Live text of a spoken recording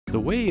The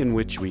way in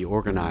which we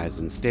organize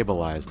and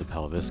stabilize the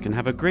pelvis can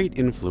have a great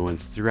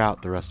influence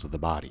throughout the rest of the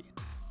body.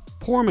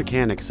 Poor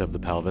mechanics of the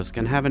pelvis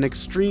can have an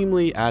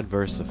extremely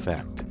adverse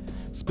effect,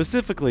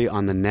 specifically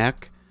on the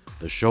neck,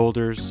 the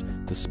shoulders,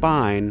 the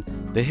spine,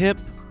 the hip,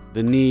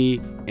 the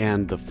knee,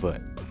 and the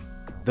foot.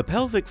 The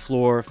Pelvic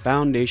Floor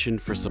Foundation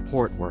for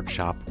Support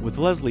workshop with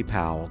Lesley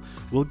Powell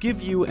will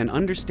give you an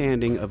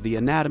understanding of the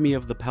anatomy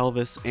of the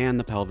pelvis and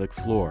the pelvic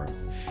floor,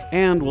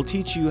 and will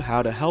teach you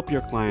how to help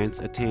your clients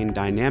attain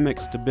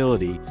dynamic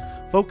stability,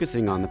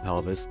 focusing on the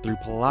pelvis through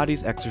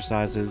Pilates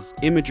exercises,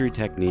 imagery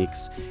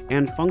techniques,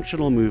 and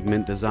functional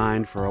movement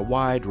designed for a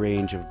wide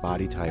range of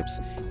body types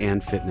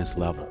and fitness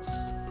levels.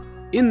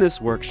 In this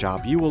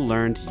workshop, you will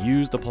learn to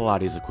use the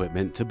Pilates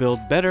equipment to build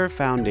better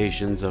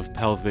foundations of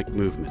pelvic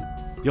movement.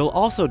 You'll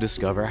also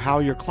discover how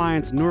your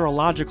client's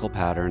neurological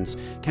patterns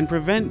can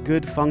prevent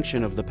good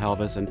function of the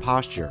pelvis and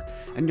posture,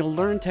 and you'll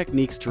learn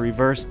techniques to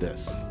reverse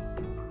this.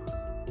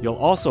 You'll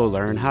also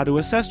learn how to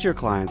assess your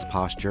client's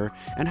posture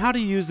and how to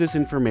use this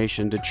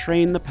information to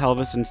train the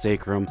pelvis and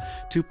sacrum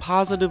to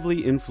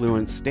positively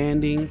influence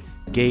standing,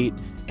 gait,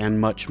 and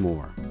much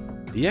more.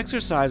 The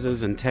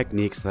exercises and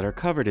techniques that are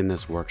covered in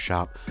this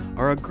workshop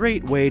are a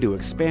great way to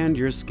expand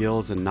your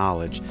skills and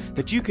knowledge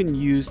that you can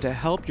use to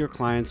help your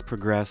clients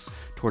progress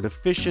toward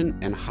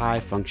efficient and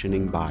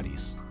high-functioning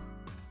bodies.